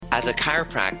as a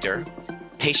chiropractor,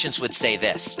 patients would say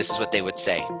this. This is what they would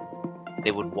say. They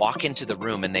would walk into the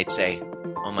room and they'd say,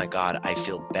 "Oh my God, I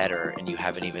feel better and you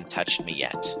haven't even touched me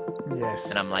yet." Yes.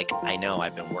 And I'm like, I know,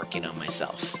 I've been working on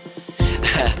myself.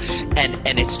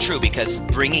 and it's true, because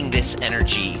bringing this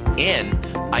energy in,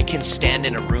 I can stand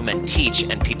in a room and teach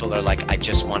and people are like, I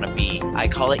just want to be, I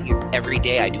call it every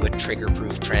day I do a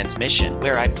trigger-proof transmission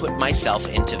where I put myself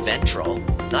into ventral,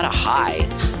 not a high,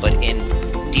 but in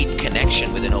deep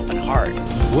connection with an open heart.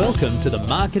 Welcome to the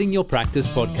Marketing Your Practice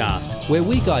podcast, where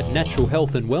we guide natural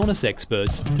health and wellness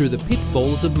experts through the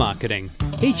pitfalls of marketing.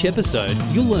 Each episode,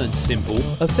 you'll learn simple,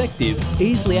 effective,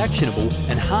 easily actionable,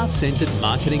 and heart-centered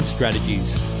marketing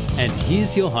strategies. And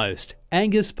here's your host,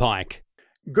 Angus Pike.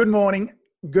 Good morning,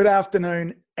 good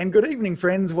afternoon, and good evening,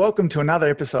 friends. Welcome to another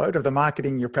episode of the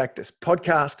Marketing Your Practice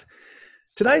podcast.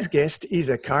 Today's guest is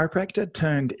a chiropractor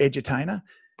turned edutainer,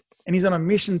 and he's on a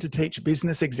mission to teach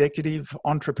business executive,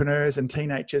 entrepreneurs, and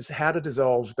teenagers how to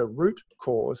dissolve the root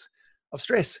cause of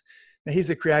stress. Now, he's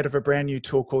the creator of a brand new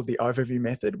tool called the Overview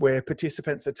Method, where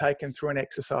participants are taken through an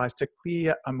exercise to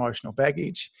clear emotional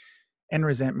baggage and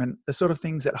resentment, the sort of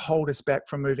things that hold us back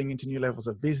from moving into new levels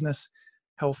of business,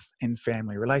 health, and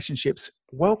family relationships.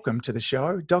 Welcome to the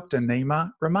show, Dr.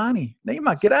 Nima Rahmany.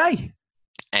 Nima, g'day.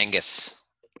 Angus,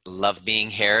 love being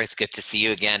here. It's good to see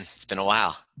you again. It's been a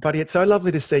while. Buddy, it's so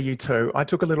lovely to see you too. I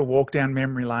took a little walk down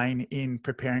memory lane in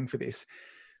preparing for this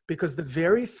because the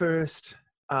very first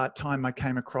time I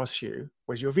came across you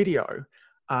was your video.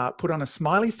 Put on a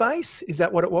smiley face. Is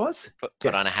that what it was? Put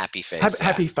Yes. on a happy face.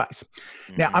 Happy face.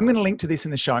 Mm-hmm. Now, I'm going to link to this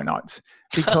in the show notes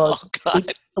because,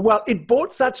 God. it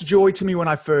brought such joy to me when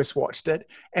I first watched it.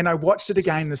 And I watched it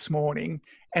again this morning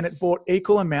and it brought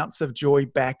equal amounts of joy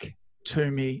back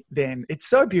to me then. It's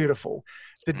so beautiful.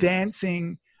 The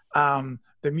dancing,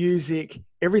 the music,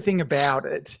 everything about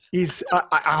it is,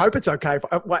 I hope it's okay.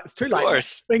 Well, it's too late. Of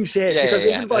course. Being shared because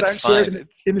even if I don't share it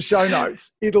in the show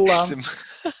notes, it'll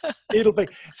be.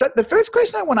 So the first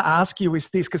question I want to ask you is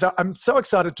this, because I'm so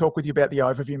excited to talk with you about the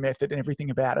Overview Method and everything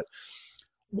about it.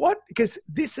 Because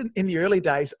this in the early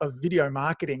days of video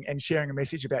marketing and sharing a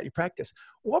message about your practice,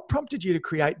 what prompted you to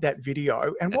create that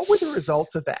video and what were the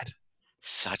results of that?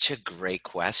 Such a great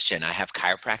question. I have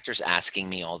chiropractors asking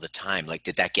me all the time, like,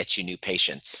 did that get you new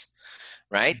patients?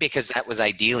 Right? Because that was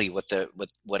ideally what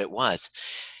it was.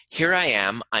 Here I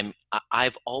am.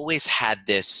 I've always had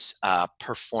this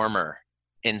performer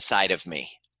inside of me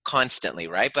constantly,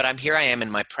 right? But I am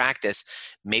in my practice,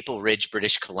 Maple Ridge,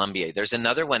 British Columbia. There's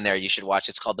another one there you should watch.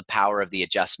 It's called The Power of the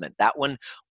Adjustment. That one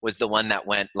was the one that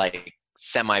went like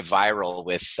semi-viral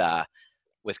with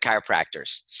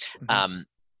chiropractors. Mm-hmm.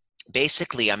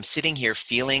 Basically, I'm sitting here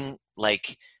feeling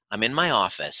like I'm in my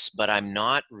office, but I'm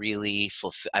not really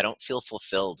I don't feel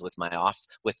fulfilled with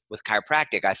with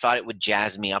chiropractic. I thought it would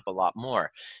jazz me up a lot more.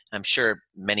 I'm sure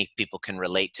many people can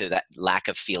relate to that lack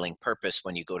of feeling purpose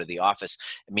when you go to the office.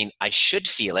 I mean, I should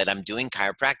feel it. I'm doing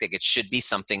chiropractic. It should be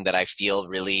something that I feel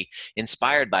really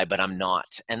inspired by, but I'm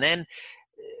not. And then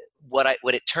what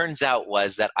it turns out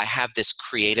was that I have this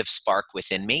creative spark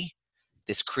within me,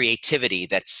 this creativity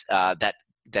that's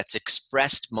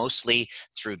expressed mostly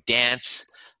through dance,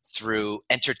 through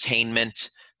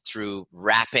entertainment, through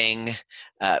rapping,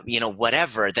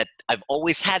 whatever, that I've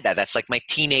always had that. That's like my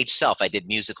teenage self. I did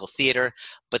musical theater,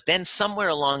 but then somewhere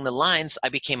along the lines, I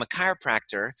became a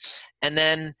chiropractor and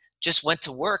then just went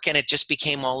to work and it just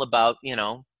became all about,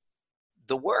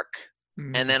 the work.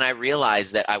 Mm-hmm. And then I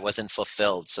realized that I wasn't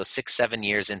fulfilled. So 6-7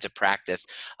 years into practice,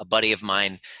 a buddy of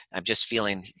mine, I'm just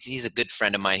feeling, he's a good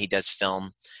friend of mine. He does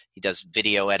film, he does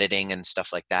video editing and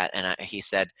stuff like that. And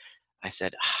I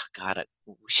said, oh, God,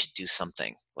 we should do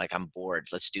something. Like, I'm bored.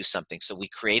 Let's do something. So we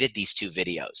created these 2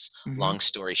 videos, long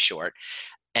story short,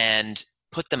 and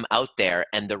put them out there.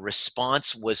 And the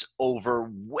response was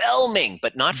overwhelming,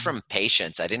 but not from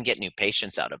patients. I didn't get new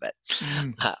patients out of it.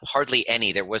 Hardly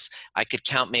any. I could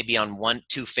count maybe on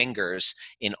 1-2 fingers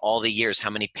in all the years how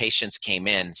many patients came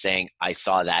in saying, I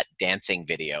saw that dancing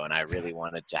video and I really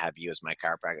wanted to have you as my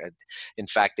chiropractor. In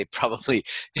fact, it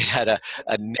had a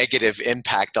negative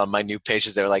impact on my new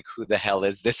patients. They were like, who the hell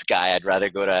is this guy? I'd rather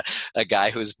go to a guy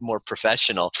who's more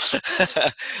professional.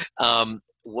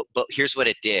 But here's what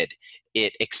it did.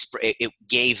 It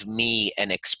gave me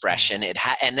an expression.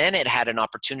 And then it had an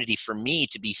opportunity for me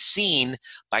to be seen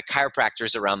by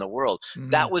chiropractors around the world.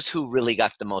 Mm-hmm. That was who really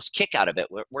got the most kick out of it.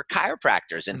 Were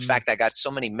chiropractors. In fact, I got so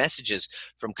many messages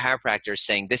from chiropractors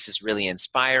saying, this is really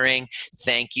inspiring.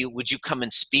 Thank you. Would you come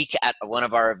and speak at one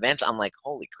of our events? I'm like,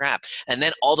 holy crap. And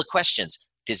then all the questions.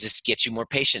 Does this get you more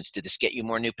patients? Did this get you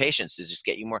more new patients? Does this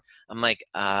get you more? I'm like,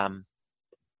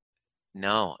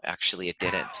 no, actually it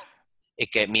didn't.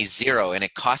 it gave me zero, and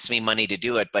it cost me money to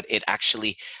do it, but it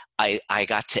actually, I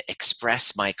got to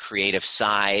express my creative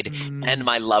side and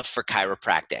my love for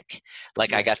chiropractic.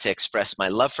 Like I got Yes. to express my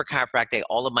love for chiropractic,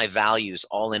 all of my values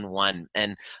all in one.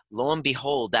 And lo and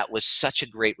behold, that was such a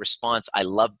great response. I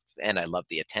loved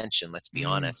the attention, let's be Mm.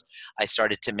 honest. I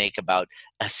started to make about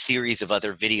a series of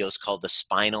other videos called the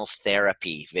spinal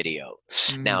therapy video.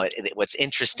 Mm. Now, what's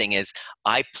interesting is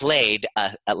I played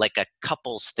like a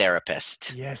couples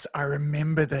therapist. Yes, I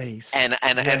remember these. And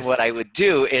what Yes. I would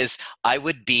do is I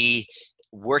would be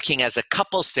working as a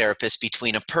couples therapist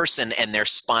between a person and their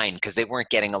spine because they weren't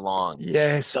getting along.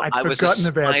 Yes, So I'd I was a forgotten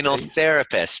about spinal these.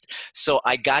 therapist. So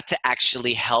I got to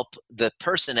actually help the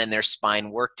person and their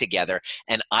spine work together.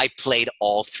 And I played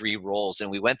all three roles. And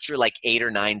we went through like 8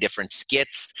 or 9 different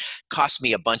skits, cost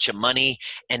me a bunch of money.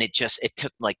 And it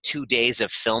took like 2 days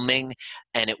of filming,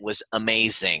 and it was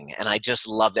amazing. And I just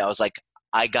loved it. I was like,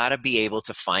 I got to be able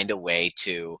to find a way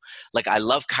to, like, I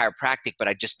love chiropractic, but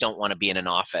I just don't want to be in an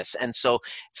office. And so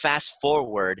fast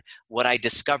forward, what I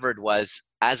discovered was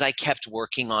as I kept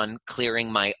working on clearing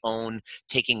my own,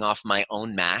 taking off my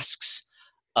own masks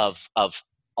of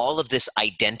all of this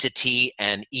identity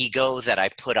and ego that I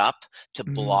put up to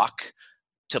Mm.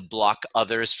 block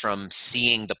others from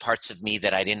seeing the parts of me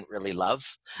that I didn't really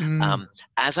love. Mm.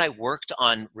 As I worked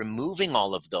on removing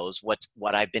all of those,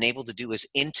 what I've been able to do is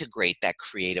integrate that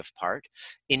creative part,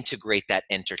 integrate that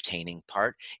entertaining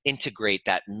part, integrate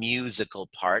that musical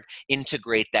part,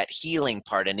 integrate that healing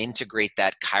part, and integrate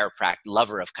that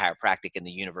lover of chiropractic and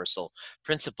the universal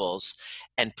principles,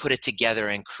 and put it together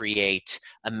and create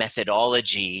a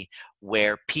methodology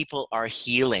where people are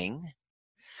healing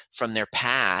from their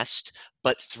past,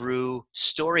 but through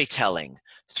storytelling,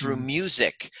 through Mm.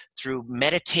 music, through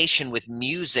meditation with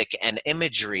music and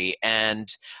imagery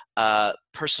and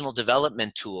personal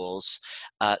development tools,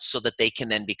 so that they can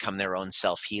then become their own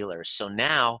self-healers. So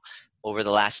now, over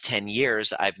the last 10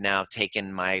 years, I've now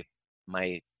taken my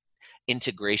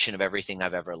integration of everything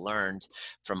I've ever learned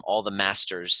from all the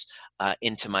masters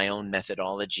into my own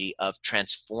methodology of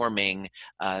transforming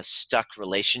stuck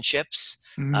relationships,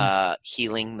 Mm.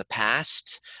 healing the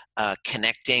past,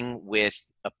 connecting with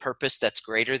a purpose that's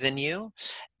greater than you,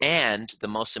 and the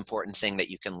most important thing that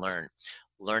you can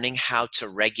learning how to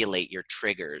regulate your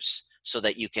triggers so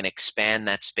that you can expand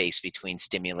that space between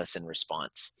stimulus and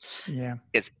response. Yeah.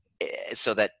 Is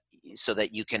so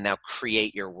that you can now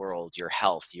create your world, your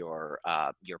health, your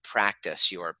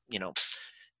practice, your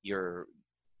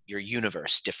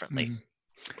universe differently. Mm.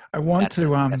 I want That's the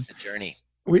to that's the journey.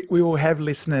 we will have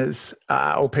listeners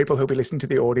or people who'll be listening to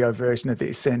the audio version of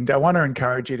this, and I want to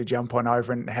encourage you to jump on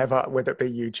over and have whether it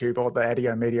be YouTube or the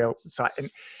Audio Media site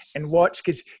and watch,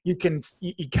 because you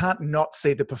can't not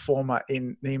see the performer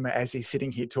in Nima as he's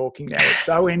sitting here talking now. It's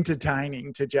so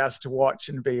entertaining to just watch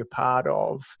and be a part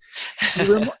of.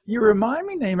 You remind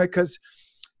me, Nima, because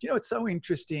it's so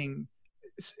interesting.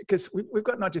 Because we've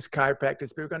got not just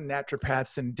chiropractors, but we've got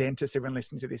naturopaths and dentists, everyone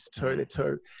listening to this too. They're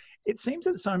too. It seems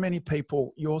that so many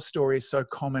people, your story is so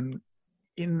common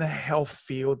in the health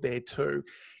field there too,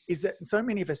 is that so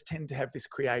many of us tend to have this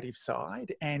creative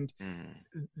side, and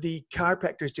the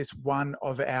chiropractor is just one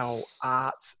of our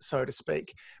arts, so to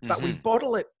speak, but we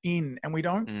bottle it in and we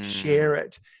don't share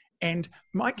it. And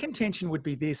my contention would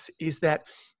be this, is that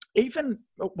even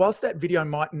whilst that video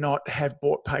might not have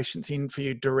brought patients in for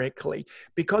you directly,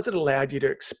 because it allowed you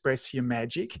to express your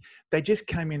magic, they just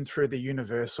came in through the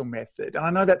universal method. And I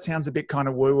know that sounds a bit kind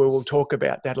of woo-woo. We'll talk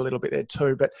about that a little bit there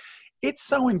too. But it's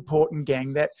so important,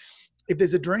 gang, that if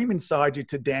there's a dream inside you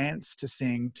to dance, to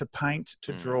sing, to paint,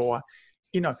 to draw,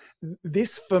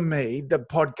 this for me, the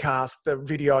podcast, the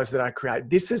videos that I create,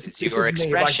 this is your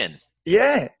expression. Me.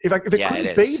 If it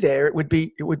couldn't be there, it would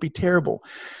be terrible.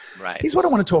 Right. Here's what I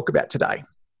want to talk about today.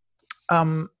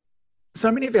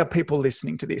 So many of our people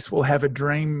listening to this will have a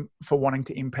dream for wanting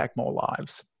to impact more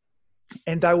lives.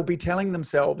 And they will be telling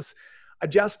themselves, I'm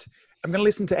going to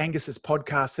listen to Angus's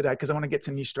podcast today because I want to get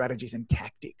some new strategies and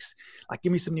tactics. Like,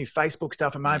 give me some new Facebook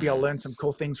stuff, and maybe I'll learn some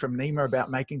cool things from Nima about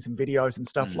making some videos and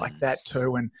stuff like that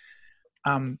too. And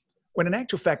when in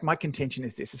actual fact, my contention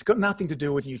is this: it's got nothing to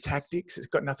do with new tactics. It's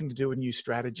got nothing to do with new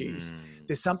strategies.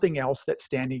 There's something else that's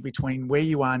standing between where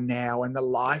you are now and the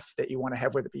life that you want to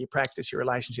have, whether it be your practice, your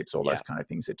relationships, all those kind of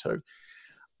things there too.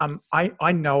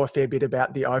 I know a fair bit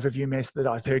about the overview method that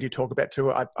I've heard you talk about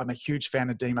too. I'm a huge fan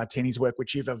of Demartini's work,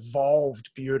 which you've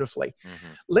evolved beautifully.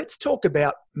 Let's talk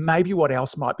about maybe what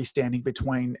else might be standing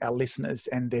between our listeners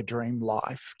and their dream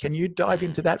life. Can you dive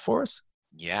into that for us?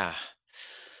 Yeah.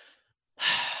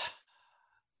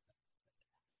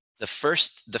 The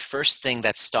first thing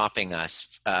that's stopping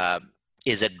us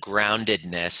is a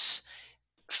groundedness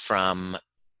from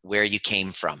where you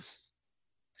came from.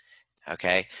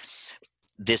 Okay?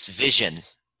 This vision,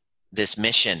 this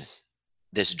mission,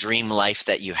 this dream life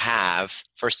that you have,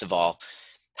 first of all,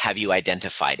 have you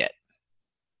identified it?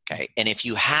 Okay. And if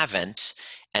you haven't,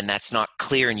 and that's not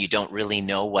clear and you don't really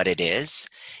know what it is,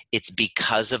 it's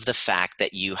because of the fact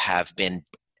that you have been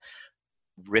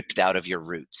ripped out of your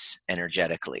roots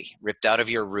energetically. Ripped out of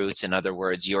your roots, in other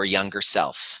words, your younger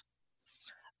self.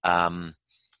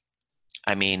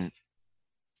 I mean,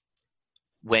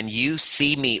 when you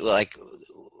see me, like,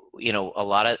 you know,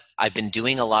 I've been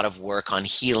doing a lot of work on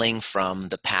healing from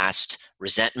the past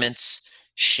resentments,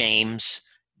 shames,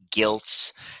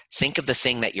 guilts. Think of the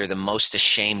thing that you're the most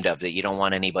ashamed of, that you don't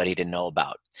want anybody to know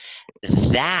about.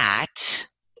 That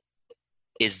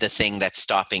is the thing that's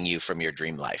stopping you from your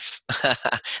dream life.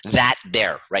 That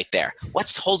there, right there.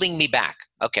 What's holding me back?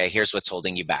 Okay, here's what's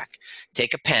holding you back.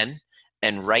 Take a pen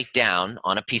and write down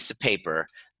on a piece of paper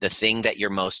the thing that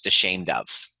you're most ashamed of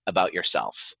about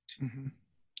yourself. Mm-hmm.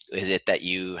 Is it that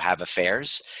you have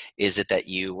affairs? Is it that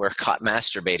you were caught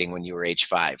masturbating when you were age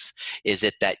 5? Is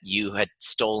it that you had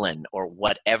stolen, or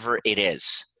whatever it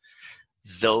is?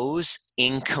 Those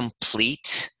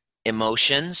incomplete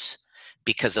emotions,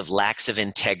 because of lacks of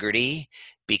integrity,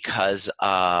 because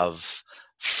of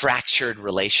fractured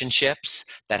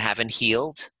relationships that haven't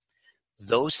healed,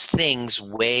 those things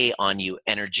weigh on you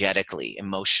energetically,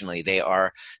 emotionally. They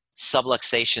are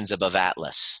subluxations above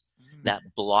Atlas that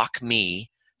block me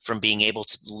from being able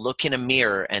to look in a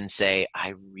mirror and say,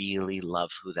 I really love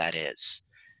who that is.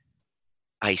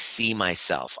 I see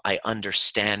myself. I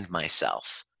understand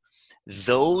myself.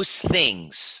 Those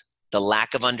things, the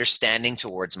lack of understanding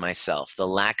towards myself, the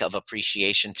lack of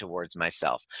appreciation towards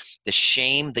myself, the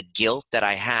shame, the guilt that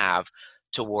I have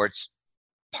towards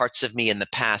parts of me in the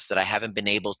past that I haven't been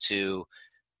able to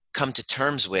come to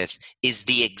terms with, is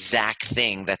the exact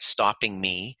thing that's stopping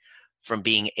me from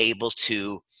being able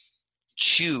to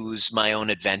choose my own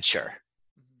adventure.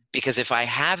 Because if I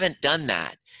haven't done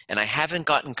that, and I haven't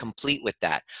gotten complete with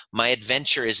that, my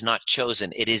adventure is not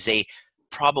chosen. It is a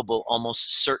probable,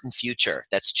 almost certain future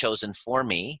that's chosen for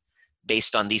me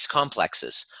based on these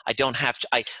complexes. I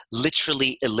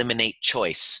literally eliminate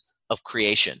choice of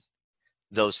creation.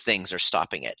 Those things are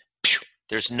stopping it.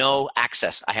 There's no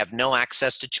access. I have no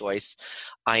access to choice.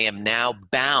 I am now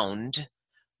bound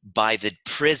by the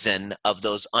prison of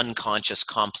those unconscious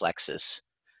complexes,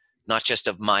 not just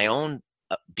of my own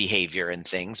behavior and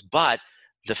things, but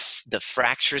the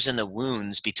fractures and the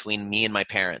wounds between me and my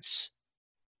parents.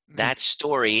 That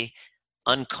story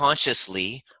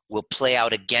unconsciously will play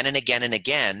out again and again and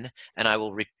again, and I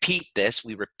will repeat this.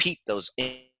 We repeat those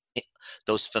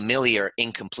familiar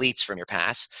incompletes from your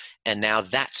past, and now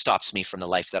that stops me from the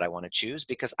life that I want to choose,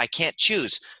 because I can't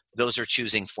choose. Those are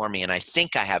choosing for me, and I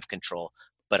think I have control,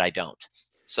 but I don't.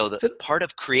 So the part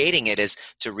of creating it is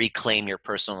to reclaim your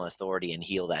personal authority and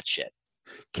heal that shit.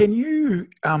 Can you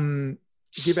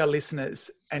give our listeners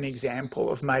an example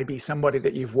of maybe somebody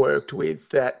that you've worked with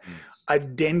that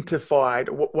identified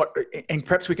what, and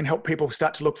perhaps we can help people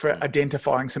start to look for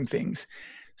identifying some things,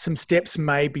 some steps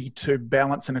maybe to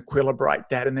balance and equilibrate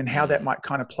that, and then how that might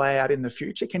kind of play out in the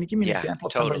future? Can you give me an example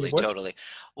of somebody you've worked? Totally.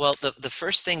 Well, the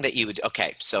first thing that you would,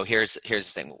 okay, so here's the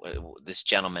thing. This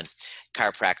gentleman,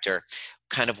 chiropractor,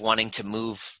 kind of wanting to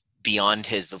move beyond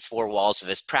the 4 walls of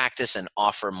his practice and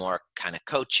offer more kind of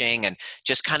coaching and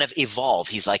just kind of evolve.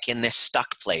 He's like in this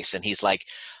stuck place, and he's like,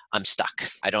 I'm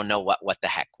stuck. I don't know what the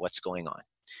heck, what's going on.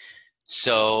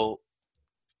 So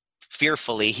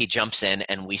fearfully, he jumps in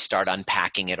and we start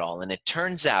unpacking it all. And it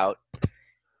turns out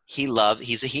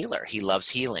he's a healer. He loves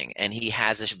healing, and he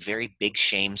has a very big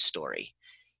shame story.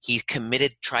 He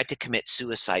tried to commit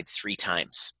suicide 3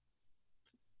 times,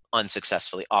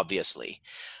 unsuccessfully, obviously.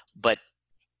 But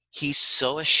he's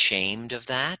so ashamed of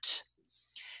that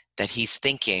he's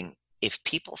thinking, if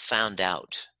people found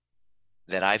out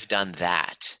that I've done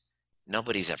that,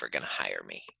 nobody's ever going to hire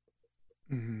me.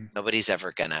 Mm-hmm. Nobody's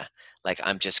ever going to,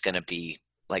 I'm just going to be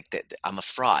I'm a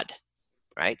fraud,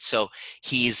 right? So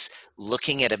he's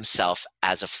looking at himself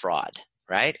as a fraud,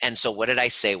 right? And so what did I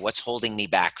say? What's holding me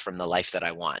back from the life that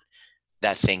I want?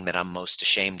 That thing that I'm most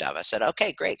ashamed of. I said,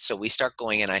 okay, great. So we start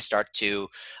going, and I start to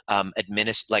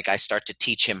I start to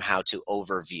teach him how to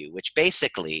overview, which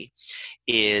basically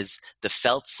is the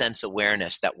felt sense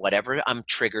awareness that whatever I'm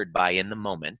triggered by in the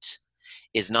moment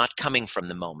is not coming from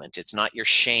the moment. It's not your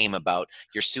shame about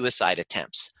your suicide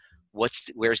attempts.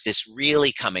 Where's this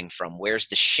really coming from? Where's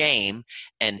the shame?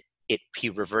 And he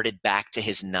reverted back to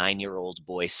his 9-year-old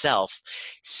boy self,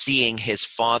 seeing his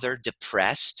father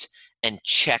depressed and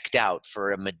checked out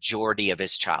for a majority of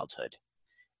his childhood.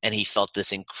 And he felt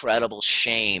this incredible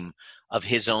shame of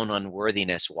his own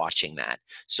unworthiness watching that.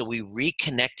 So we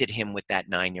reconnected him with that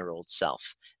 9-year-old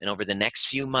self. And over the next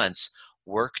few months,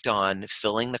 worked on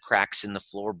filling the cracks in the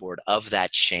floorboard of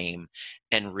that shame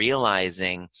and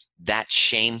realizing that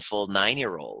shameful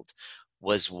 9-year-old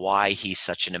was why he's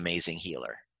such an amazing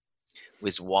healer,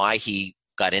 was why he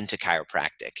got into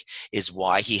chiropractic, is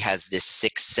why he has this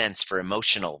sixth sense for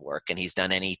emotional work, and he's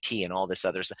done NET and all this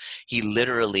other stuff. He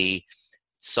literally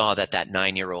saw that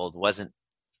 9-year-old wasn't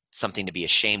something to be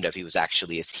ashamed of. He was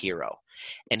actually his hero.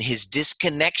 And his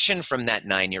disconnection from that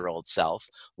 9-year-old self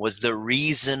was the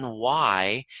reason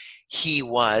why he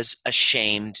was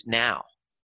ashamed now.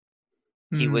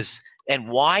 He was, and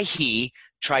why he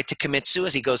tried to commit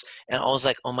suicide. He goes, and I was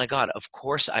like, oh my God, of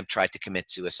course I've tried to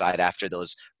commit suicide after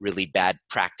those really bad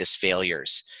practice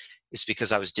failures. It's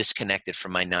because I was disconnected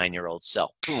from my 9-year-old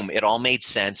self. Boom, it all made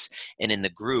sense. And in the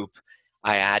group,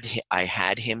 I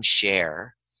had him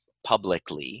share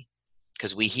publicly,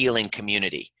 because we heal in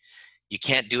community. You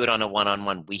can't do it on a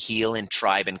one-on-one. We heal in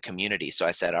tribe and community. So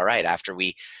I said, all right, after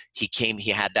he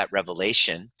had that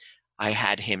revelation, I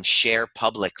had him share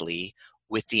publicly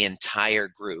with the entire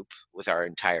group, with our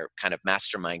entire kind of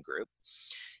mastermind group,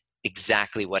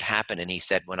 exactly what happened. And he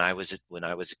said, when I was a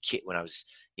kid,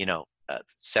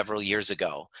 several years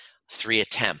ago, 3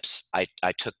 attempts, I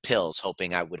took pills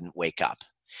hoping I wouldn't wake up.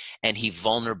 And he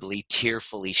vulnerably,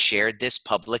 tearfully shared this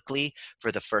publicly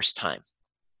for the first time.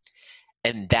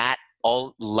 And that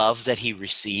all love that he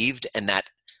received, and that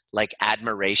like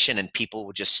admiration, and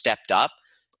people just stepped up.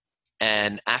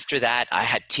 And after that, I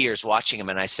had tears watching him,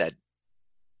 and I said,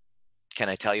 can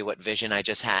I tell you what vision I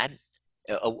just had?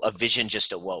 A vision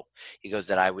just awoke. He goes,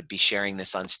 that I would be sharing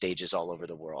this on stages all over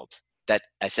the world. That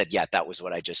I said, yeah, that was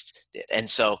what I just did. And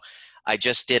so I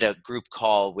just did a group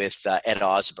call with Ed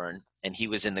Osborne, and he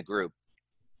was in the group.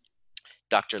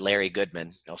 Dr. Larry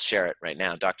Goodman, I'll share it right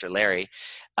now. Dr. Larry,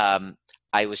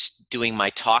 I was doing my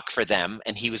talk for them,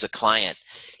 and he was a client.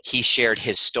 He shared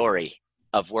his story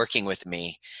of working with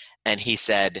me, and he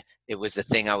said, it was the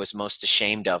thing I was most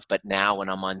ashamed of, but now when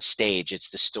I'm on stage, it's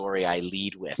the story I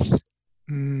lead with.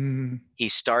 He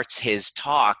starts his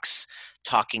talks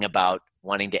talking about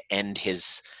wanting to end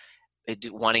his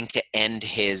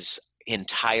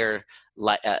entire,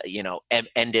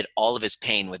 ended all of his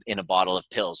pain within a bottle of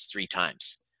pills 3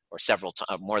 times, or several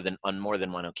times, on more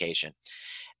than one occasion.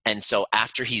 And so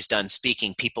after he's done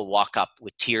speaking, people walk up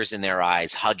with tears in their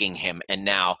eyes, hugging him. And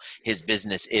now his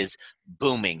business is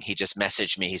booming. He just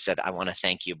messaged me. He said, I want to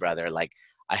thank you, brother. Like,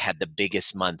 I had the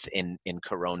biggest month in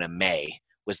Corona. May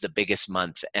was the biggest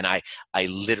month. And I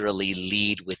literally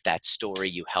lead with that story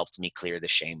you helped me clear the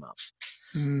shame of.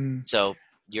 So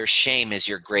your shame is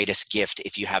your greatest gift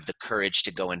if you have the courage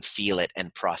to go and feel it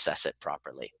and process it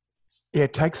properly. Yeah,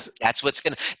 it takes. That's what's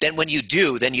going to, then when you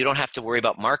do, then you don't have to worry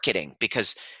about marketing,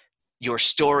 because your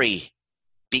story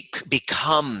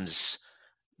becomes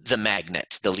the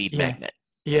magnet, the lead magnet.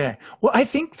 Yeah. Well, I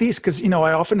think this, because,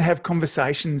 I often have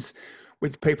conversations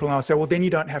with people and I'll say, well, then you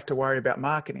don't have to worry about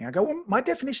marketing. I go, well, my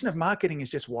definition of marketing is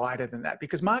just wider than that,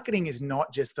 because marketing is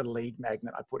not just the lead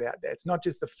magnet I put out there. It's not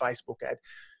just the Facebook ad.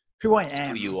 Who I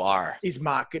am, who you are, is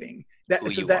marketing.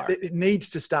 It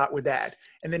needs to start with that.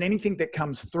 And then anything that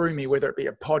comes through me, whether it be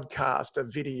a podcast, a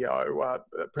video,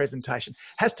 a presentation,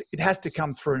 it has to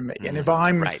come through me. And if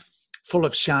I'm full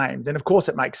of shame, then of course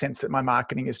it makes sense that my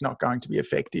marketing is not going to be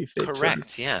effective.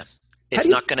 Correct. Yeah. It's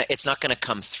not gonna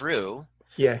come through.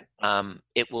 Yeah.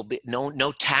 It will be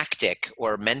no tactic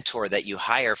or mentor that you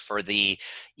hire for the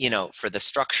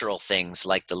structural things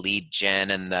like the lead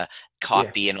gen and the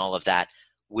copy and all of that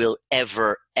will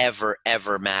ever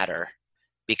matter,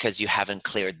 because you haven't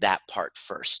cleared that part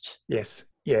first. Yes.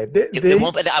 Yeah. It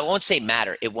won't, I won't say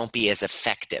matter. It won't be as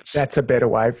effective. That's a better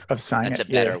way of saying it. That's a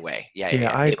better way.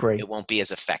 Yeah. I agree. It won't be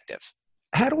as effective.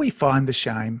 How do we find the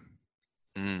shame?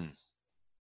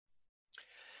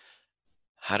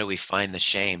 How do we find the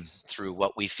shame? Through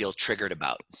what we feel triggered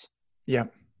about. Yeah.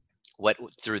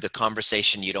 Through the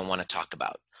conversation you don't want to talk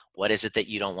about. What is it that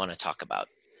you don't want to talk about?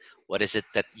 What is it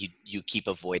that you keep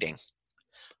avoiding?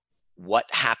 What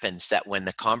happens that when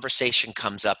the conversation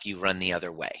comes up, you run the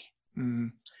other way?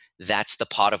 That's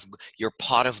your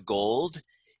pot of gold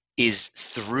is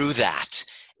through that.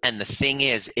 And the thing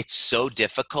is, it's so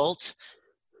difficult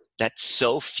that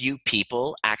so few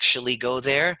people actually go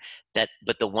there,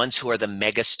 but the ones who are the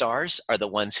mega stars are the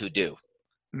ones who do,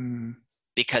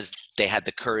 because they had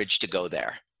the courage to go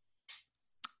there.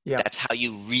 Yeah. That's how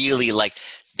you really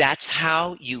that's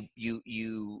how you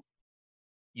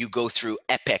go through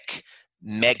epic,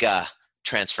 mega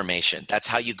transformation. That's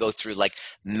how you go through like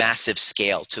massive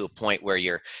scale to a point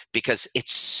where because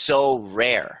it's so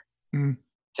rare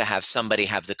to have somebody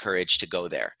have the courage to go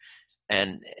there.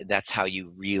 And that's how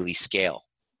you really scale,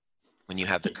 when you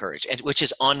have the courage, and which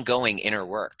is ongoing inner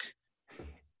work.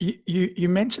 You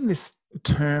mentioned this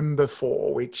term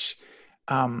before, which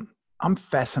I'm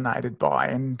fascinated by,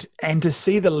 and to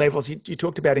see the levels. You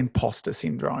talked about imposter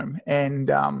syndrome, and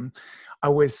I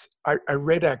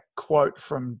read a quote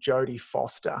from Jodie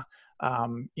Foster,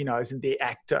 as in the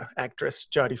actress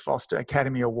Jodie Foster,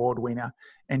 Academy Award winner.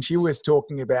 And she was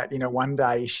talking about,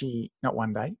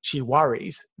 she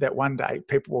worries that one day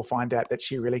people will find out that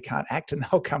she really can't act and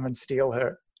they'll come and steal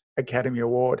her Academy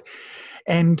Award.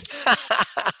 And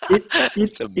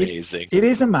it's amazing. It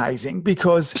is amazing,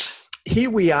 because here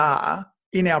we are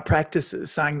in our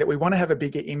practices saying that we want to have a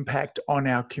bigger impact on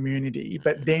our community,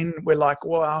 but then we're like,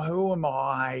 well, who am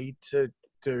I to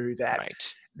do that?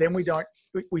 Right. Then we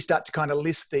start to kind of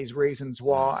list these reasons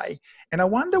why. And I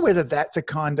wonder whether that's a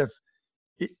kind of,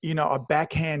 a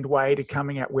backhand way to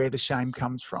coming at where the shame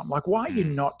comes from. Like, why are you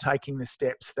not taking the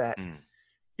steps that,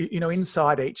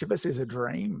 inside each of us is a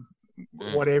dream,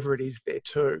 whatever it is there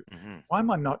too. Why am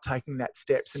I not taking that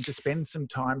steps and to spend some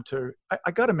time to,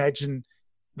 I got to imagine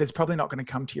there's probably not going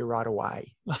to come to you right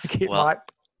away. Like it might.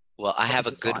 Well, I have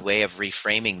a good way of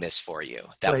reframing this for you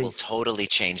that will totally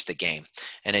change the game.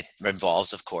 And it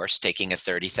involves, of course, taking a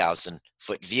 30,000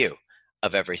 foot view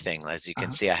of everything. As you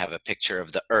can see, I have a picture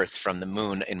of the Earth from the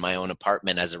moon in my own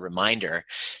apartment as a reminder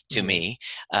to me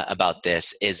about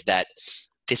this, is that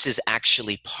this is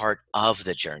actually part of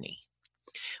the journey.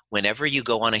 Whenever you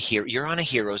go on you're on a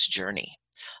hero's journey.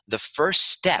 The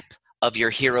first step of your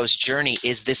hero's journey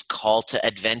is this call to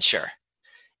adventure.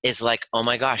 Is like, oh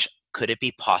my gosh, could it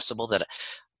be possible that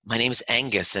my name is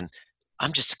Angus and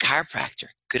I'm just a chiropractor?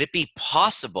 Could it be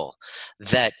possible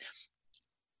that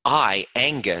I,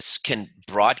 Angus, can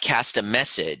broadcast a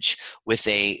message with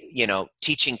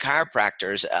teaching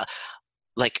chiropractors?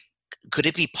 Could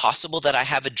it be possible that I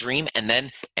have a dream? And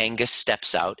then Angus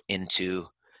steps out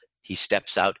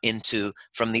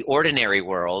from the ordinary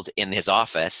world in his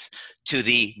office to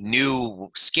the new,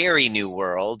 scary new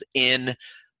world in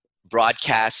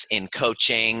broadcasts, in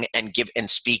coaching, and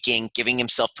speaking, giving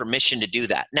himself permission to do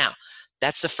that. Now,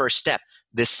 that's the first step.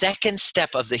 The second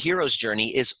step of the hero's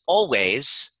journey is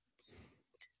always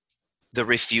the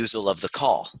refusal of the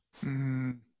call.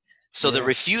 So the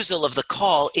refusal of the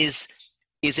call is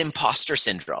imposter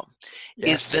syndrome,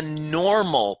 is the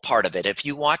normal part of it. If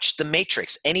you watch The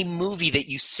Matrix, any movie that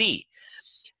you see,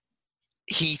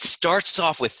 he starts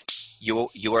off with, you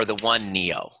are the one,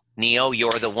 Neo. Neo,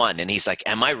 you're the one. And he's like,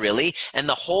 am I really? And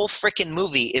the whole freaking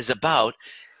movie is about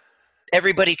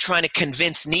everybody trying to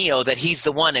convince Neo that he's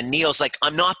the one. And Neo's like,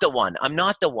 I'm not the one. I'm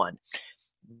not the one.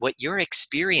 What you're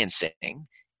experiencing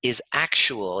is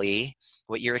actually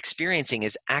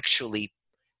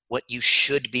what you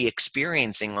should be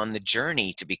experiencing on the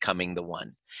journey to becoming the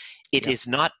one. It is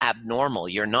not abnormal.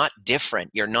 You're not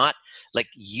different. You're not like,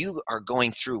 you are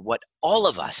going through what all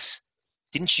of us.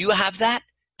 Didn't you have that?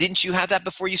 Didn't you have that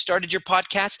before you started your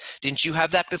podcast? Didn't you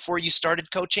have that before you started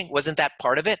coaching? Wasn't that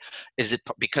part of it? Is it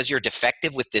because you're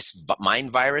defective with this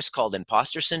mind virus called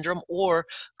imposter syndrome? Or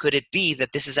could it be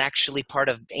that this is actually part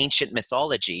of ancient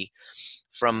mythology,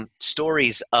 from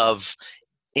stories of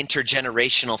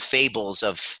intergenerational fables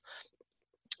of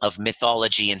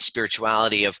mythology and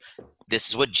spirituality, of this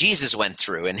is what Jesus went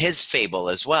through in his fable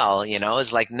as well?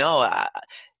 It's like, no,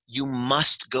 you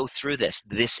must go through this.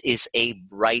 This is a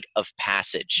rite of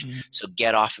passage. So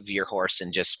get off of your horse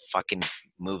and just fucking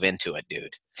move into it,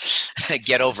 dude.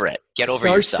 Get over it. Get over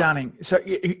yourself. So stunning. So,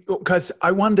 because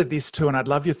I wondered this too, and I'd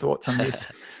love your thoughts on this.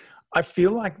 I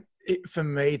feel like for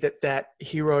me that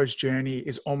hero's journey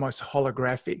is almost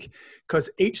holographic, because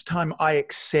each time I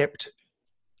accept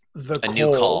a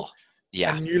new call,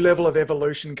 a new level of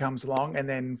evolution comes along, and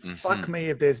then fuck me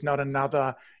if there's not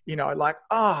another,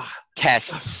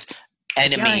 tests,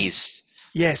 enemies,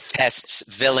 tests,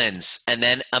 villains, and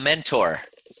then a mentor,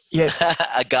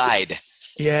 a guide.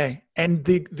 And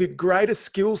the greater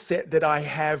skill set that I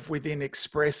have within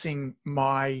expressing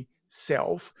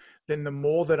myself, then the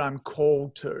more that I'm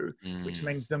called to, which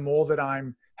means the more that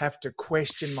I'm have to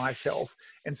question myself.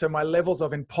 And so my levels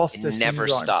of imposter syndrome never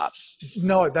stop.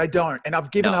 No, they don't. And I've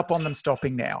given up on them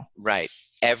stopping now. Right.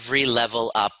 Every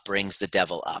level up brings the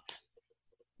devil up.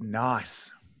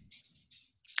 Nice.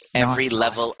 Every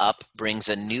level up brings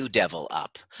a new devil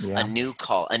up, a new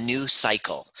call, a new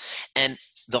cycle. And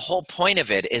the whole point of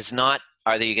it is not,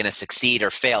 are you going to succeed or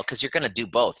fail? Because you're going to do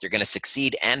both. You're going to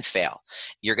succeed and fail.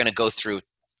 You're going to go through,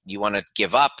 you want to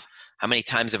give up. How many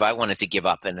times have I wanted to give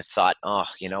up and thought, oh,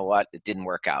 you know what? It didn't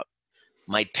work out.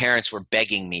 My parents were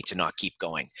begging me to not keep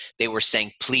going. They were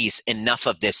saying, please, enough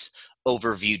of this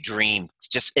overview dream,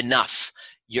 just enough.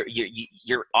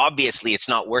 You're obviously it's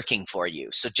not working for you.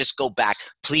 So just go back.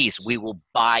 Please, we will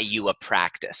buy you a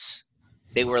practice.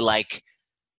 They were like,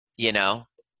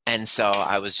 and so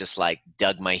I was just like,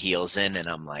 dug my heels in, and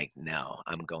I'm like, no,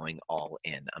 I'm going all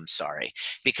in. I'm sorry.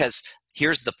 Because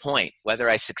here's the point, whether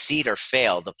I succeed or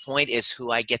fail, the point is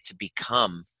who I get to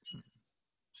become.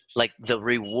 Like the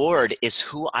reward is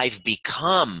who I've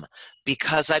become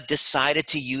because I've decided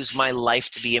to use my life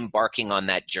to be embarking on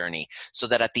that journey so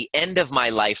that at the end of my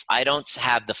life, I don't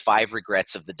have the 5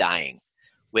 regrets of the dying,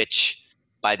 which,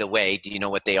 by the way, do you know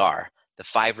what they are? The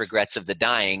 5 regrets of the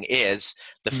dying is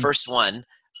the first one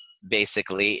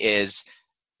basically is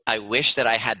I wish that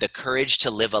I had the courage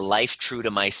to live a life true to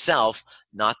myself,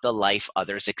 not the life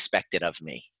others expected of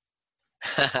me.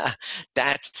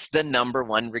 That's the number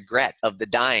one regret of the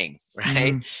dying,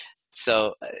 right?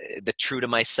 So the true to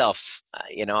myself,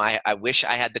 I wish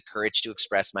I had the courage to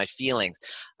express my feelings.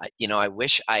 I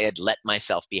wish I had let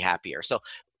myself be happier. So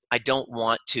I don't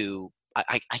want to,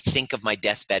 I think of my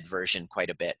deathbed version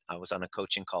quite a bit. I was on a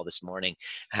coaching call this morning,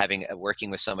 working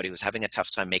with somebody who was having a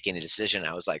tough time making a decision.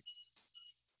 I was like,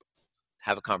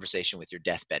 have a conversation with your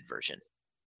deathbed version.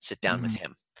 Sit down with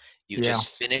him. You've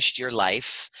just finished your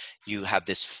life. You have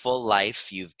this full life.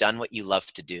 You've done what you love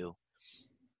to do.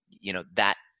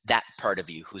 That part of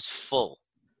you who's full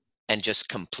and just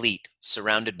complete,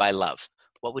 surrounded by love.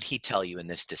 What would he tell you in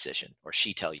this decision, or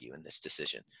she tell you in this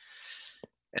decision?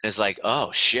 And it's like,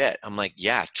 oh shit. I'm like,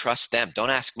 yeah, trust them. Don't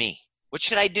ask me. What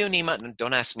should I do, Nima?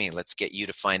 Don't ask me. Let's get you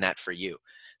to find that for you.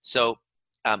 So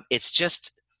it's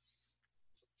just,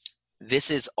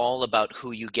 this is all about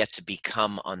who you get to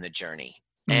become on the journey.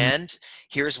 And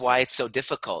here's why it's so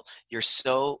difficult. You're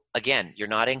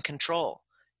not in control.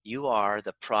 You are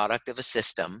the product of a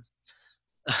system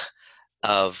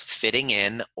of fitting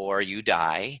in or you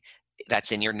die.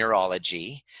 That's in your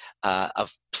neurology,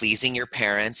 of pleasing your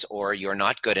parents or you're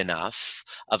not good enough,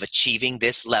 of achieving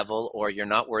this level or you're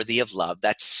not worthy of love.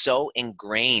 That's so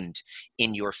ingrained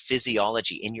in your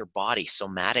physiology, in your body,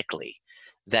 somatically,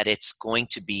 that it's going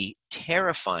to be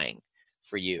terrifying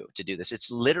for you to do this. It's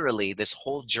literally, this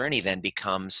whole journey then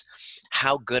becomes,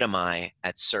 how good am I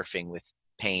at surfing with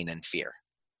pain and fear?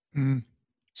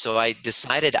 So I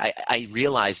decided, I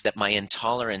realized that my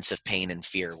intolerance of pain and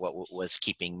fear, what was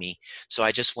keeping me. So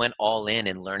I just went all in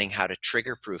learning how to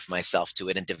trigger proof myself to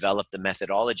it and develop the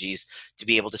methodologies to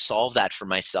be able to solve that for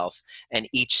myself. And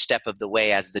each step of the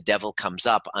way, as the devil comes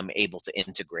up, I'm able to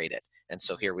integrate it. And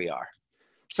so here we are.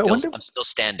 I'm still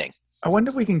standing. I wonder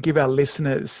if we can give our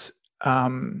listeners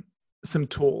some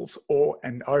tools or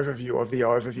an overview of the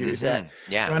overview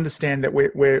to understand that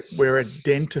we're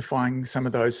identifying some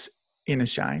of those inner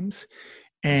shames.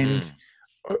 And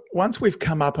once we've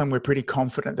come up and we're pretty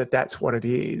confident that that's what it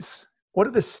is, what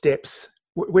are the steps?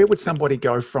 Where would somebody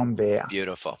go from there?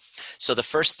 Beautiful. So the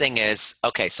first thing is,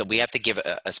 okay, so we have to give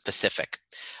a specific.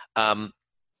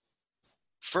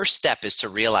 First step is to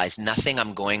realize nothing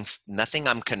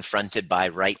I'm confronted by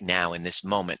right now in this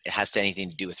moment, it has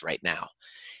anything to do with right now.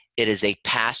 It is a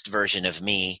past version of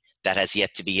me that has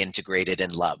yet to be integrated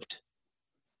and loved.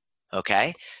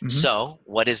 Okay. So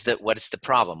what is the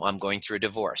problem? I'm going through a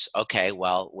divorce. Okay.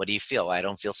 Well, what do you feel? I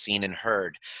don't feel seen and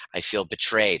heard. I feel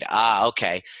betrayed.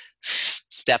 Okay.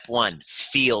 Step 1,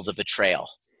 feel the betrayal.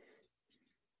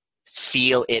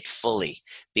 Feel it fully,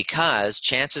 because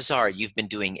chances are you've been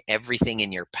doing everything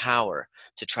in your power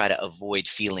to try to avoid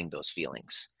feeling those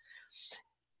feelings.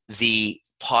 The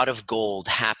pot of gold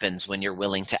happens when you're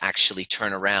willing to actually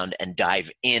turn around and dive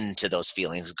into those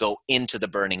feelings, go into the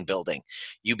burning building.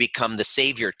 You become the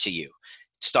savior to you.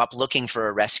 Stop looking for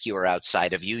a rescuer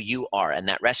outside of you. You are. And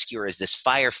that rescuer is this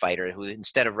firefighter who,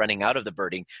 instead of running out of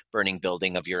the burning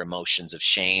building of your emotions of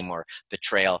shame or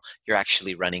betrayal, you're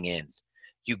actually running in.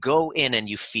 You go in and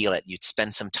you feel it. You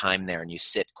spend some time there and you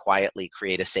sit quietly,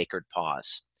 create a sacred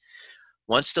pause.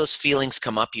 Once those feelings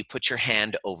come up, you put your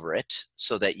hand over it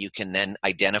so that you can then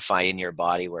identify in your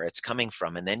body where it's coming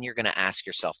from. And then you're going to ask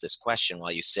yourself this question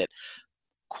while you sit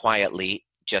quietly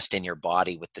just in your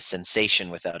body with the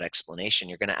sensation without explanation.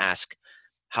 You're going to ask,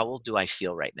 how old do I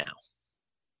feel right now?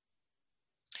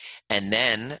 And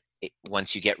then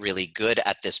once you get really good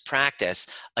at this practice,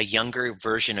 a younger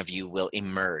version of you will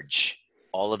emerge.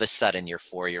 All of a sudden, your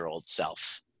 4-year-old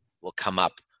self will come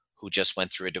up, who just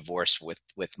went through a divorce with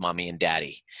mommy and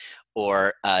daddy,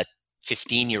 or a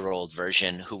 15-year-old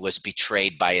version who was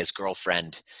betrayed by his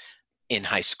girlfriend in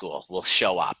high school will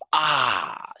show up.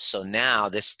 So now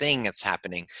this thing that's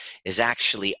happening is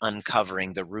actually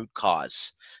uncovering the root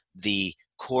cause, the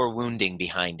core wounding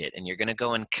behind it. And you're going to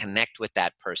go and connect with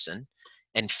that person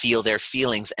and feel their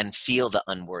feelings and feel the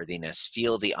unworthiness,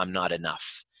 feel the I'm not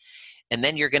enough. And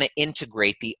then you're going to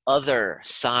integrate the other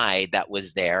side that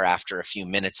was there after a few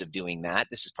minutes of doing that.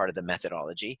 This is part of the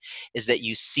methodology, is that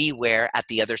you see where at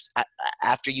the other,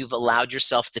 after you've allowed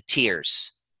yourself the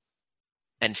tears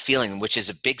and feeling, which is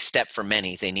a big step for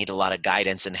many. They need a lot of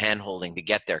guidance and hand-holding to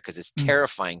get there because it's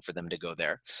terrifying for them to go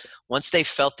there. Once they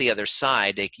felt the other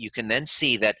side, you can then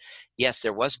see that, yes,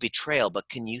 there was betrayal, but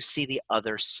can you see the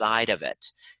other side of it?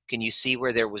 Can you see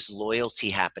where there was loyalty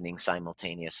happening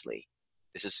simultaneously?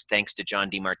 This is thanks to John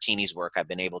DeMartini's work. I've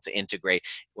been able to integrate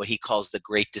what he calls the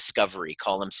great discovery,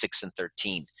 column 6 and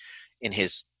 13 in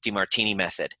his DeMartini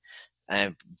method.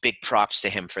 Big props to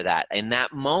him for that. In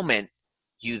that moment,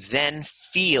 you then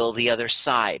feel the other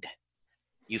side.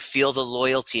 You feel the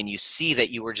loyalty and you see that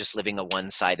you were just living a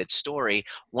one-sided story.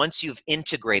 Once you've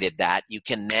integrated that, you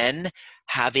can then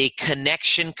have a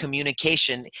connection,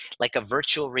 communication, like a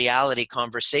virtual reality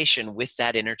conversation with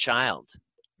that inner child.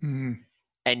 Mm-hmm.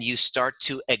 And you start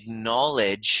to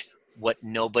acknowledge what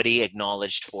nobody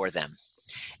acknowledged for them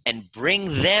and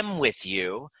bring them with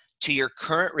you to your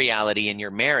current reality in your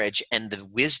marriage. And the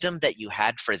wisdom that you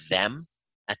had for them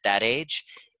at that age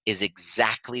is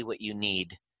exactly what you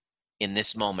need in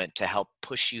this moment to help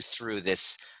push you through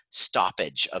this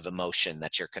stoppage of emotion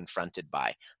that you're confronted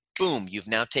by. Boom, you've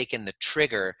now taken the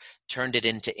trigger, turned it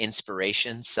into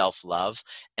inspiration, self-love,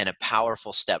 and a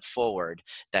powerful step forward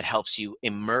that helps you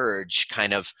emerge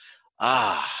kind of,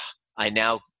 I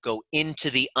now go into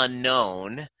the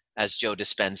unknown, as Joe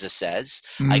Dispenza says.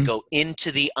 I go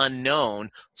into the unknown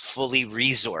fully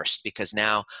resourced because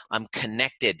now I'm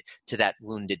connected to that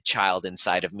wounded child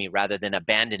inside of me rather than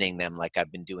abandoning them like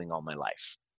I've been doing all my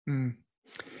life.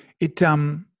 It's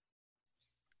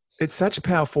such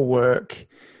powerful work.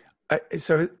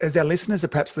 So as our listeners are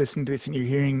perhaps listening to this and you're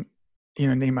hearing,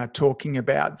 Nima talking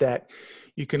about that,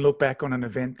 you can look back on an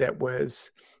event that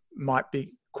might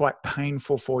be quite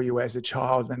painful for you as a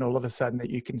child, and all of a sudden that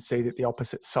you can see that the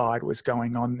opposite side was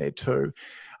going on there too.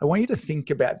 I want you to think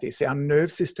about this. Our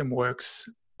nerve system works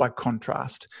by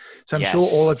contrast. So I'm sure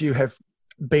all of you have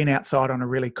been outside on a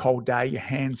really cold day, your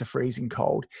hands are freezing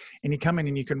cold, and you come in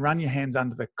and you can run your hands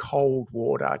under the cold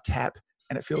water tap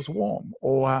and it feels warm.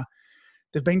 Or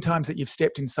there've been times that you've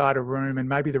stepped inside a room and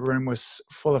maybe the room was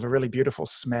full of a really beautiful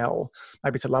smell.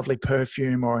 Maybe it's a lovely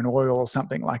perfume or an oil or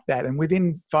something like that. And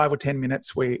within 5 or 10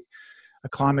 minutes, we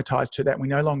acclimatized to that. We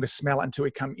no longer smell it until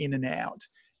we come in and out.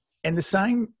 And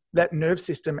that nerve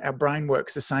system, our brain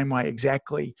works the same way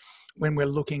exactly when we're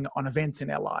looking on events in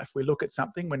our life. We look at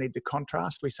something, we need the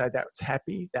contrast. We say that's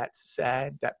happy, that's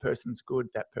sad, that person's good,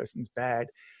 that person's bad.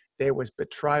 There was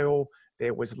betrayal,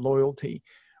 there was loyalty.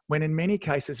 When in many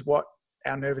cases, what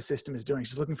our nervous system is doing,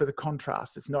 she's looking for the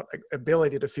contrast. It's not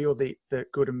ability to feel the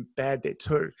good and bad there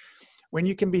too. When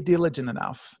you can be diligent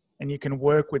enough and you can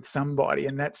work with somebody,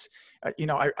 and that's,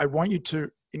 I want you to,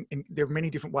 there are many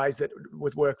different ways that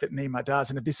with work that Nima does.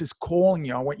 And if this is calling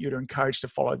you, I want you to encourage to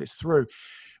follow this through.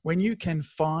 When you can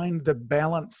find the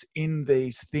balance in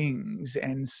these things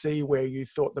and see where you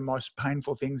thought the most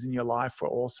painful things in your life were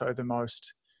also the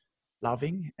most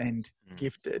loving and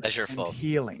gifted pleasureful and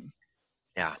healing.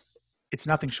 Yeah. It's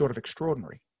nothing short of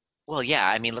extraordinary. Well, yeah.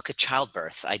 I mean, look at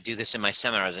childbirth. I do this in my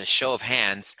seminars. A show of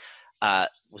hands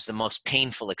was the most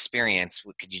painful experience.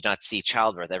 Could you not see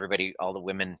childbirth? Everybody, all the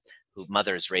women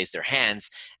mothers raised their hands.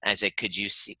 And I said,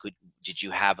 did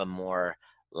you have a more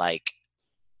like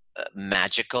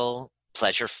magical,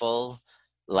 pleasureful,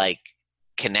 like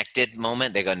connected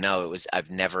moment? They go, no, I've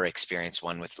never experienced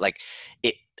one with like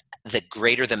it. The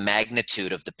greater the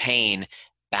magnitude of the pain,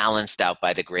 balanced out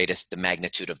by the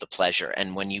magnitude of the pleasure.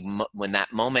 And when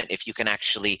that moment, if you can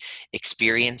actually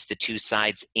experience the two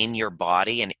sides in your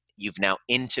body, and you've now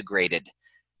integrated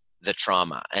the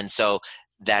trauma. And so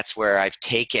that's where I've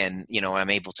taken, I'm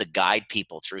able to guide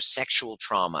people through sexual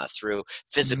trauma, through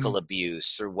physical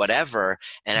abuse, through whatever,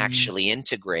 and actually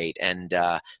integrate. And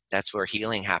that's where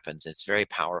healing happens. It's very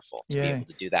powerful to be able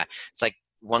to do that. It's like,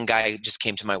 one guy just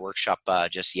came to my workshop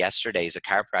just yesterday. He's a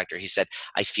chiropractor. He said,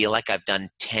 I feel like I've done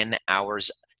 10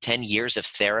 years of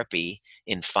therapy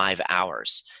in 5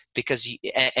 hours, because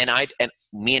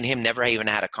me and him never even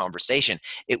had a conversation.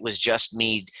 It was just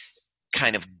me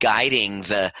kind of guiding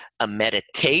a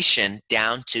meditation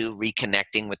down to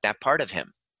reconnecting with that part of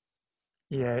him.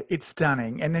 Yeah, it's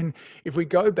stunning. And then if we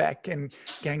go back and,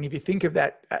 gang, if you think of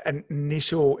that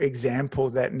initial example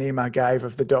that Nima gave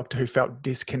of the doctor who felt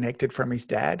disconnected from his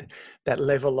dad, that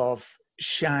level of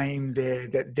shame there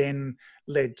that then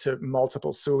led to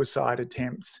multiple suicide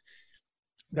attempts.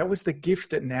 That was the gift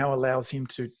that now allows him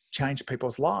to change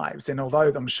people's lives. And although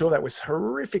I'm sure that was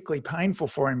horrifically painful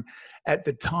for him at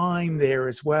the time there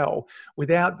as well,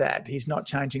 without that, he's not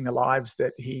changing the lives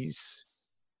that he's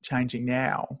changing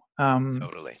now.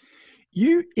 Totally.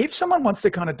 If someone wants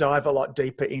to kind of dive a lot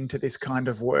deeper into this kind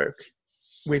of work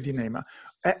with you, Nima,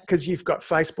 because you've got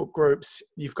Facebook groups,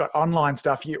 you've got online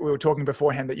stuff. We were talking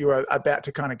beforehand that you were about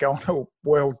to kind of go on a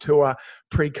world tour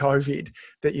pre-COVID,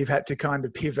 that you've had to kind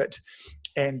of pivot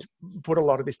and put a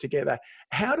lot of this together.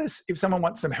 If someone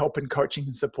wants some help and coaching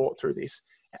and support through this,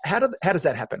 how does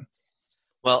that happen?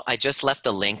 Well, I just left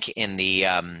a link in the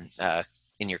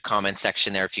in your comment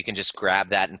section there. If you can just grab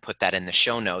that and put that in the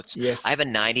show notes. Yes. I have a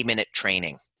 90-minute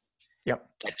training. Yep.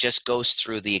 That just goes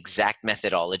through the exact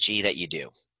methodology that you do.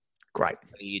 Great.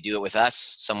 Whether you do it with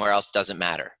us, somewhere else, doesn't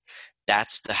matter.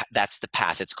 That's the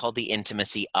path. It's called the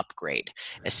intimacy upgrade.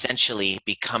 Essentially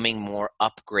becoming more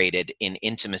upgraded in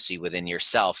intimacy within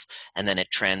yourself, and then it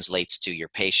translates to your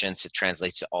patients. It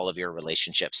translates to all of your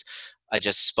relationships. I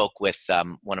just spoke with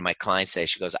one of my clients today.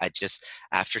 She goes,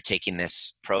 after taking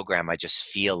this program, I just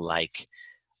feel like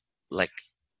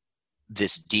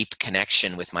this deep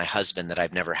connection with my husband that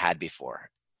I've never had before,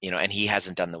 and he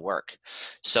hasn't done the work.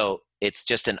 So it's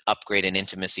just an upgrade in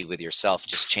intimacy with yourself,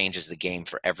 just changes the game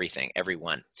for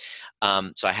everyone.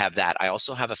 So I have that. I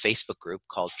also have a Facebook group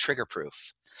called Trigger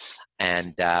Proof.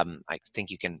 And I think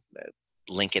you can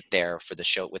link it there for the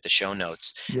show with the show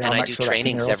notes. Yeah, and I'll I do sure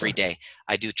trainings every day.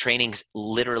 I do trainings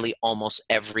literally almost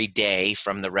every day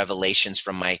from the revelations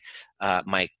from my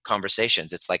my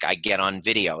conversations. It's like I get on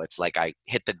video. It's like I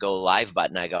hit the go live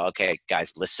button. I go, okay,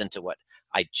 guys, listen to what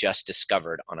I just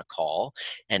discovered on a call,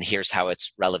 and here's how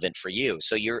it's relevant for you.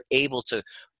 So you're able to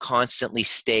constantly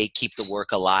keep the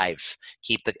work alive,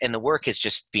 and the work is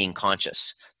just being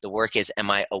conscious. The work is, am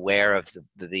I aware of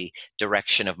the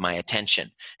direction of my attention?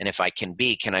 And if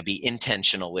can I be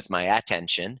intentional with my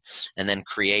attention, and then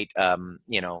create, a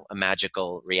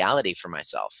magical reality for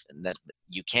myself, and that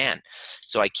you can.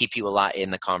 So I keep you a lot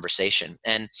in the conversation.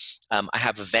 And I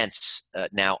have events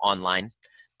now online.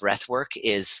 Breathwork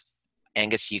is,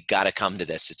 Angus, you got to come to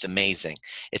this. It's amazing.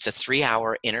 It's a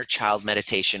 3-hour inner child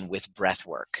meditation with breath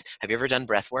work. Have you ever done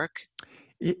breath work?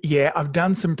 Yeah, I've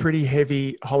done some pretty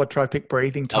heavy holotropic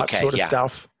breathing type sort of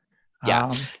stuff. Yeah,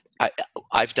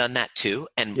 I've done that too.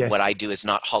 And yes. What I do is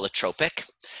not holotropic.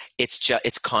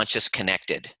 It's conscious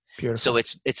connected. Beautiful. So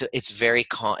it's very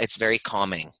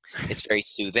calming. It's very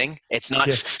soothing. It's not.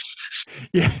 Yes.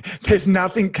 Yeah, there's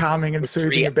nothing calming and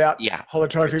soothing about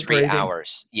holotropic breathing. 3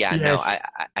 hours. Yeah, yes. No,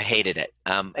 I hated it.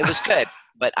 It was good,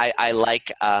 but I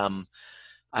like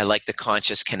the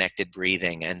conscious connected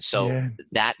breathing. And so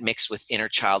that mixed with inner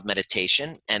child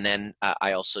meditation. And then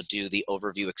I also do the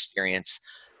overview experience,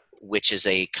 which is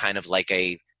a kind of like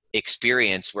a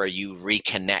experience where you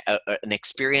reconnect, an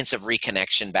experience of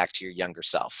reconnection back to your younger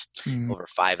self over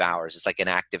 5 hours. It's like an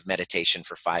active meditation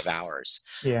for 5 hours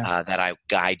that I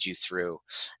guide you through.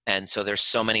 And so there's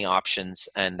so many options,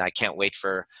 and I can't wait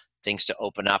for things to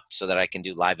open up so that I can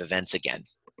do live events again.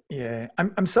 Yeah,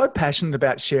 I'm so passionate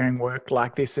about sharing work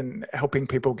like this and helping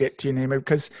people get to you, Nima,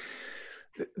 because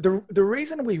the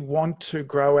reason we want to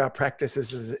grow our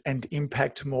practices and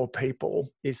impact more people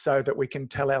is so that we can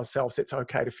tell ourselves it's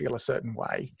okay to feel a certain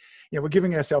way. We're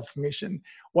giving ourselves permission.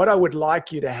 What I would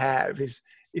like you to have is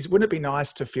wouldn't it be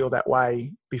nice to feel that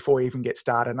way before you even get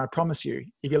started? And I promise you,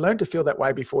 if you learn to feel that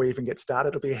way before you even get started,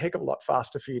 it'll be a heck of a lot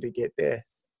faster for you to get there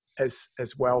as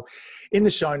well. In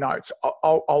the show notes,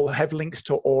 I'll have links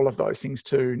to all of those things,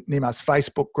 to Nima's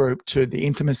Facebook group, to the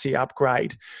Intimacy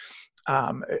Upgrade,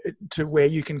 to where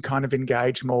you can kind of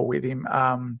engage more with him.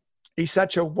 He's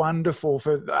such a wonderful,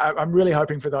 I'm really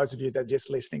hoping for those of you that are just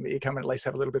listening that you come and at least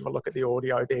have a little bit of a look at the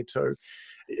audio there too.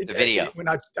 The video.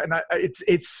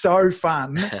 It's so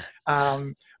fun.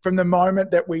 From the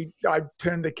moment that I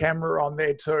turned the camera on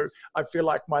there too, I feel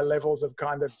like my levels of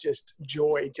kind of just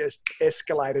joy just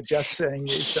escalated just seeing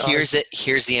you. So.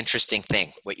 Here's the interesting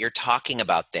thing. What you're talking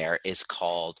about there is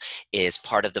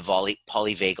part of the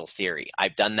polyvagal theory.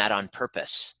 I've done that on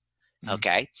purpose.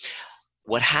 Okay.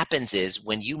 What happens is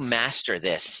when you master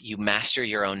this, you master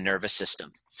your own nervous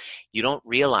system. You don't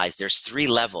realize there's 3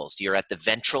 levels. You're at the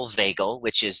ventral vagal,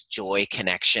 which is joy,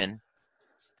 connection,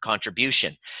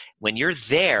 contribution. When you're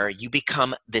there, you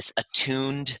become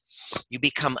attuned,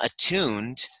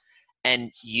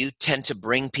 and you tend to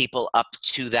bring people up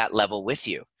to that level with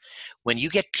you. When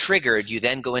you get triggered, you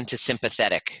then go into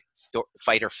sympathetic,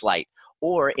 fight or flight.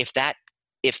 Or if that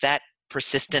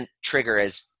persistent trigger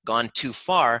is gone too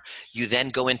far, you then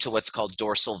go into what's called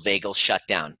dorsal vagal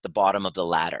shutdown, the bottom of the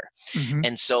ladder. Mm-hmm.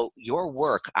 And so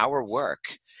our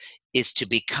work is to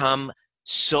become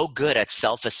so good at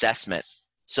self-assessment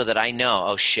so that I know,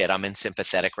 oh shit, I'm in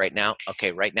sympathetic right now.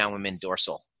 Okay, right now I'm in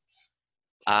dorsal.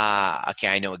 Okay,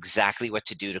 I know exactly what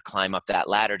to do to climb up that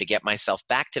ladder to get myself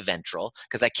back to ventral,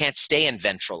 because I can't stay in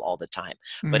ventral all the time.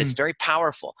 But it's very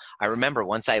powerful. I remember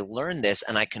once I learned this,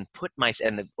 and I can put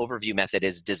and the overview method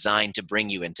is designed to bring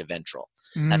you into ventral.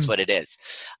 That's what it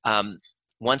is.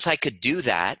 Once I could do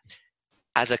that,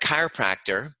 as a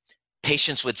chiropractor,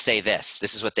 patients would say this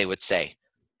is what they would say.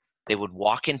 They would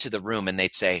walk into the room and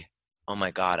they'd say, oh my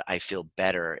God, I feel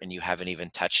better, and you haven't even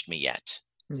touched me yet.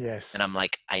 Yes. And I'm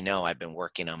like, I know, I've been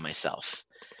working on myself.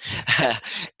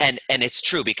 and it's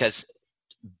true, because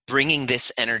bringing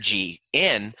this energy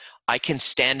in, I can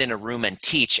stand in a room and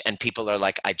teach, and people are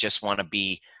like, I just want to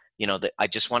be,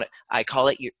 I call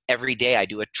it every day I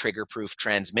do a trigger-proof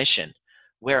transmission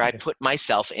where I put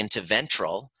myself into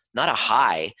ventral, not a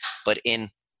high, but in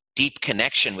deep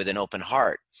connection with an open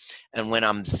heart. And when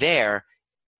I'm there,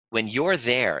 when you're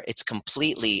there, it's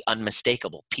completely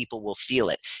unmistakable. People will feel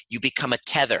it. You become a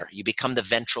tether. You become the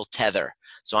ventral tether.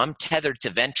 So I'm tethered to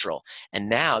ventral. And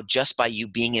now, just by you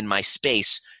being in my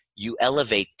space, you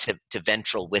elevate to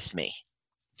ventral with me.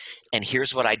 And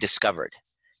here's what I discovered.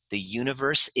 The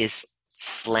universe is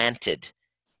slanted,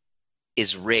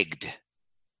 is rigged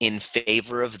in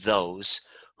favor of those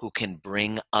who can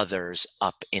bring others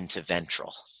up into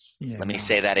ventral. Yeah, Let me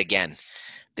say that again.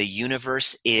 The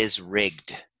universe is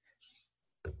rigged.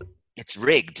 It's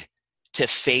rigged to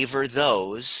favor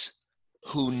those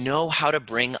who know how to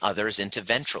bring others into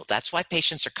ventral. That's why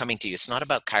patients are coming to you. It's not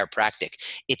about chiropractic.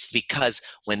 It's because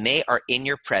when they are in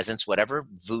your presence, whatever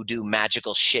voodoo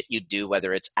magical shit you do,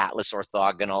 whether it's Atlas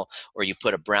orthogonal or you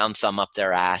put a brown thumb up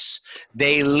their ass,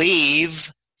 they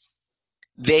leave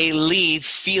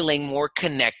feeling more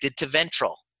connected to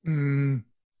ventral.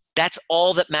 That's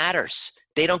all that matters.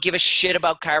 They don't give a shit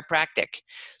about chiropractic.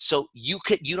 So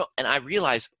and I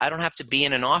realize I don't have to be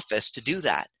in an office to do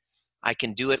that. I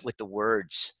can do it with the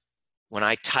words. When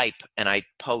I type and I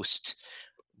post,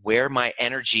 where my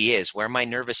energy is, where my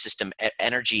nervous system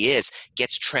energy is,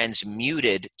 gets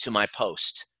transmuted to my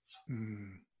post.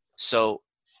 So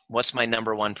what's my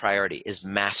number one priority is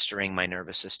mastering my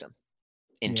nervous system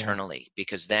internally,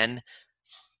 because then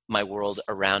my world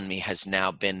around me has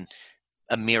now been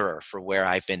a mirror for where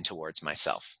I've been towards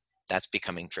myself. That's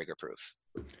becoming trigger proof.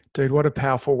 Dude, what a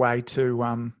powerful way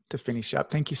to finish up.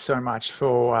 Thank you so much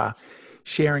for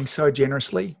sharing so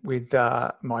generously with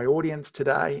my audience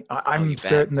today. I'm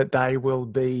certain that they will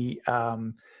be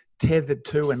tethered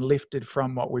to and lifted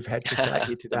from what we've had to say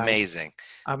here today. Amazing.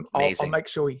 I'll make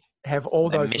sure we have all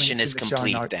those mission links is in the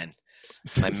complete show notes. then.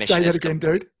 My mission Say that is again,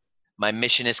 complete. dude. My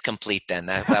mission is complete then.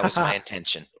 That was my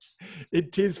intention.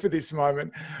 It is for this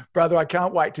moment. Brother, I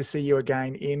can't wait to see you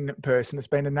again in person. It's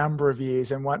been a number of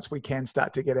years, and once we can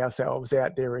start to get ourselves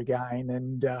out there again,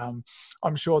 and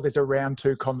I'm sure there's a round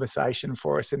 2 conversation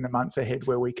for us in the months ahead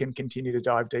where we can continue to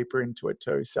dive deeper into it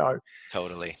too. So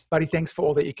Totally. Buddy, thanks for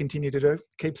all that you continue to do.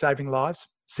 Keep saving lives.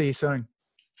 See you soon.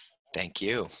 Thank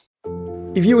you.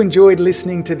 If you enjoyed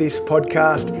listening to this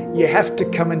podcast, you have to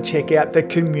come and check out the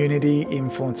Community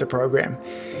Influencer Program.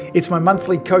 It's my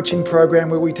monthly coaching program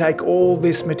where we take all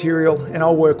this material and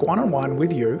I'll work one-on-one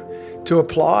with you to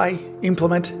apply,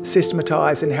 implement,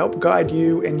 systematize, and help guide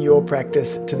you and your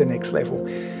practice to the next level.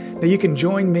 Now you can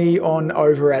join me on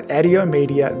over at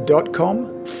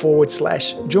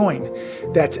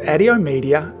adiomedia.com/join. That's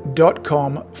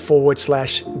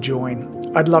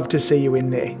adiomedia.com/join. I'd love to see you in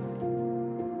there.